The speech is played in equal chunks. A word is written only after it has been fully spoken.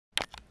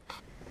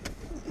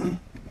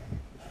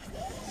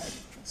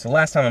So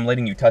last time I'm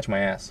letting you touch my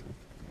ass.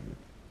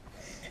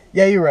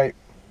 Yeah, you're right.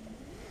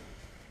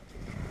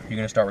 You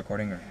gonna start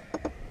recording or?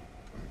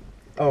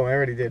 Oh, I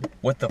already did.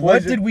 What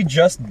did we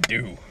just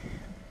do?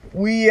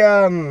 We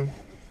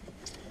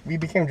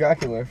became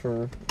Dracula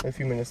for a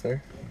few minutes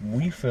there.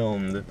 We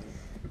filmed...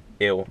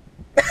 Ew.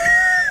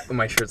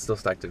 My shirt's still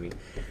stuck to me.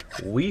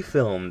 We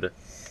filmed...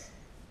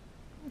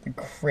 the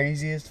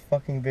craziest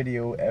fucking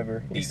video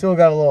ever. We still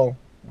got a little...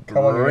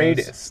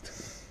 greatest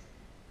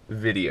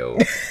video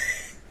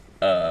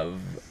of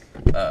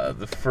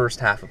the first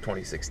half of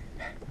 2016.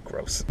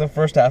 Gross. The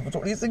first half of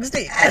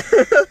 2016.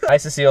 Hi,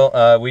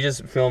 Cecile. We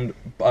just filmed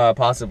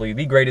possibly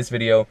the greatest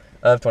video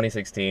of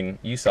 2016.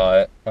 You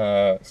saw it.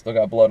 Still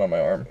got blood on my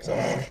arm, so.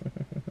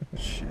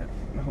 Shit.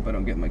 I hope I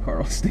don't get my car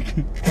all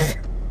sticky.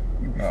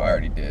 Oh, I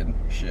already did.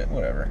 Shit,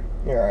 whatever.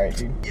 You're alright,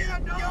 dude. Yeah,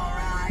 no,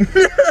 alright.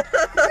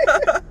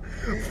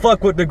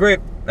 Fuck with the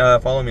great.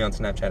 Follow me on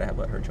Snapchat at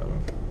butthurtcholo.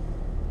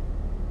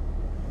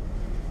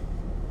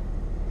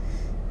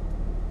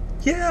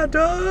 Yeah,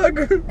 dog.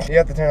 You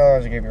got the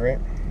 $10 I gave you, right?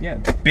 Yeah,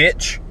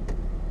 bitch.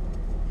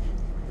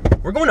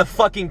 We're going to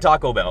fucking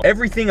Taco Bell.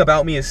 Everything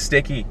about me is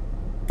sticky.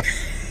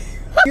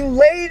 You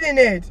laid in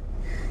it.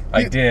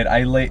 I did.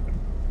 I like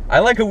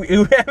how we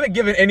haven't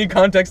given any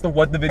context of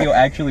what the video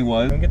actually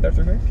was. Can we get there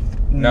through here?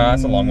 Nah,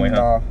 that's a long way, huh?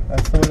 Nah,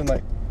 that's the one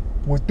like,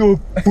 what the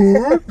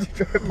fuck?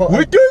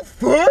 What the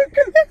fuck?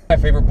 My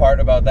favorite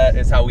part about that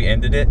is how we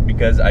ended it,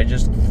 because I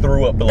just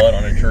threw up blood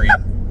on a tree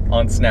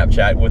on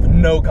Snapchat with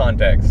no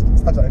context.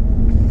 Stop sign.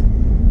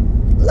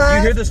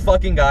 You hear this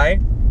fucking guy?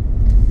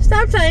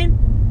 Stop sign.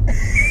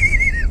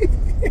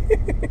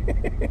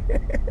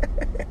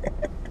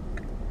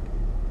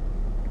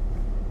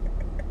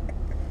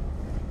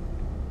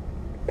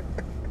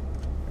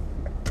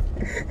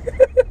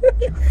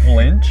 You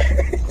flinch?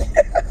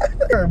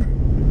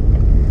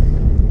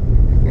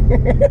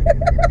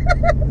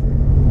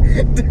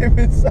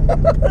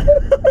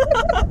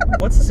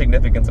 What's the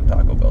significance of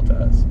Taco Bell to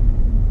us?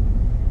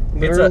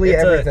 Literally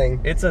everything.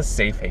 It's a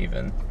safe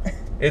haven.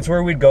 It's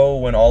where we'd go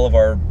when all of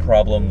our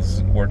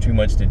problems were too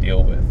much to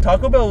deal with.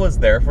 Taco Bell was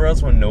there for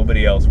us when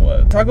nobody else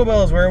was. Taco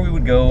Bell is where we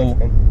would go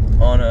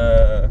on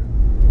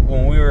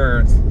when we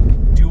were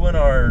doing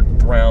our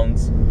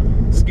rounds,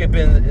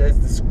 skipping,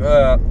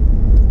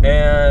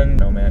 and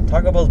no man,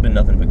 Taco Bell's been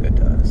nothing but good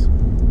to us.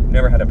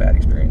 Never had a bad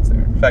experience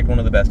there. In fact, one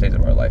of the best days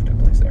of our life took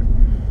place there.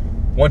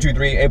 1, 2,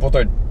 3, April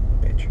 3rd.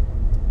 Bitch.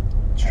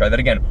 Let's try that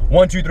again.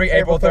 1, 2, 3,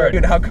 April 3rd.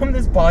 Dude, how come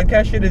this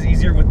podcast shit is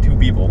easier with 2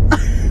 people?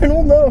 I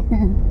don't know.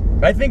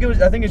 I think it's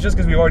just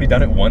because we've already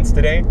done it once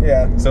today.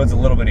 Yeah. So it's a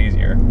little bit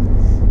easier.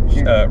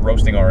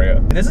 Roasting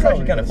Aria. This is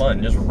actually kind of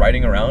fun, just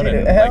riding around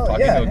and like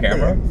talking to a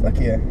camera. Yeah. Fuck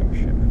yeah. Oh,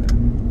 shit,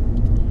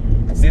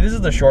 man. See, this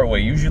is the short way.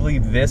 Usually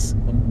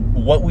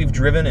what we've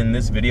driven in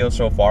this video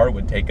so far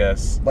would take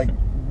us like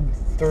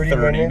 30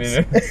 minutes.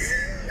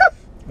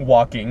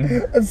 Walking.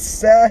 It's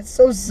sad.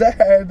 So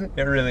sad.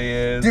 It really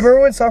is. Do you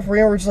remember when South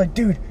Korea were just like,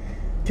 dude,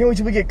 can't wait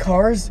till we get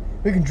cars?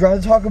 We can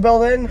drive to Taco Bell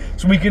then?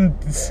 So we can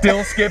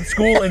still skip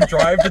school and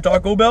drive to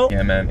Taco Bell?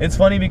 Yeah, man. It's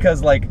funny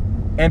because, like,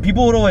 and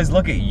people would always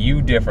look at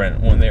you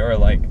different when they were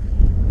like,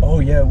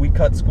 oh, yeah, we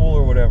cut school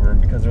or whatever.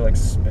 Because they're like,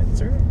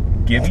 Spencer?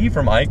 Gibby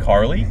from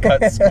iCarly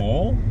cut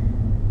school?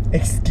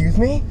 Excuse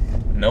me?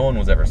 No one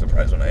was ever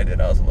surprised when I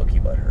did. I was low-key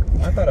butthurt.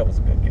 I thought I was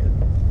a good kid.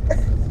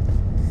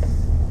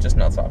 Just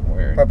not sophomore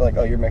year. Probably like,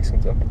 oh, you're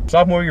Mexican too.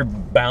 Sophomore year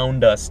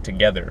bound us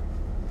together.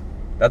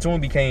 That's when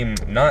we became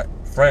not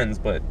friends,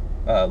 but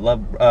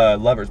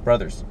lovers,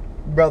 brothers.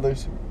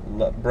 Brothers.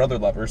 Brother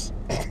lovers.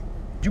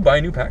 Did you buy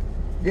a new pack?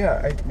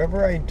 Yeah, I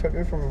remember I took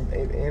it from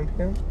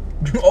AM.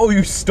 Oh,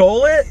 you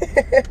stole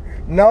it?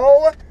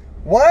 No.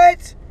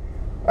 What?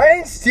 I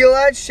didn't steal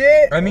that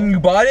shit. I mean, you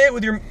bought it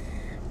with your...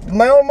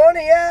 My own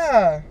money,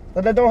 yeah.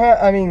 But I don't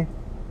have, I mean...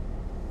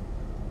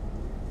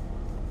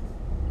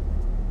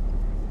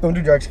 Don't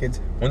do drugs,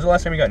 kids. When's the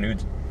last time you got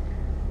nudes?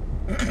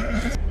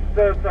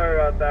 So sorry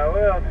about that.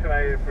 What else can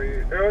I get for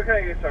you? Or what can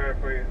I get started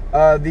for you?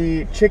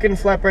 The chicken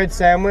flatbread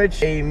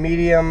sandwich, a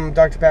medium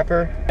Dr.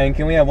 Pepper. And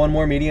can we have one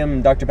more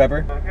medium Dr.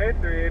 Pepper? Okay,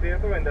 380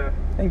 at the window.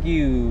 Thank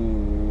you.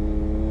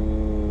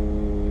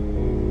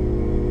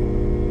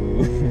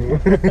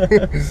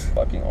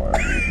 Fucking arm.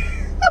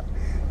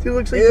 Dude, it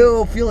looks like...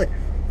 Ew, feel it.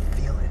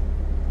 Feel it.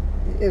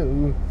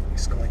 Ew.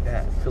 Just go like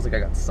that. Feels like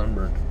I got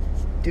sunburned.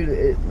 Dude,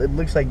 it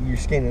looks like your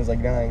skin is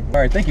like dying.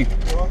 Alright, thank you.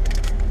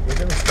 Where's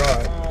the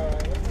straw?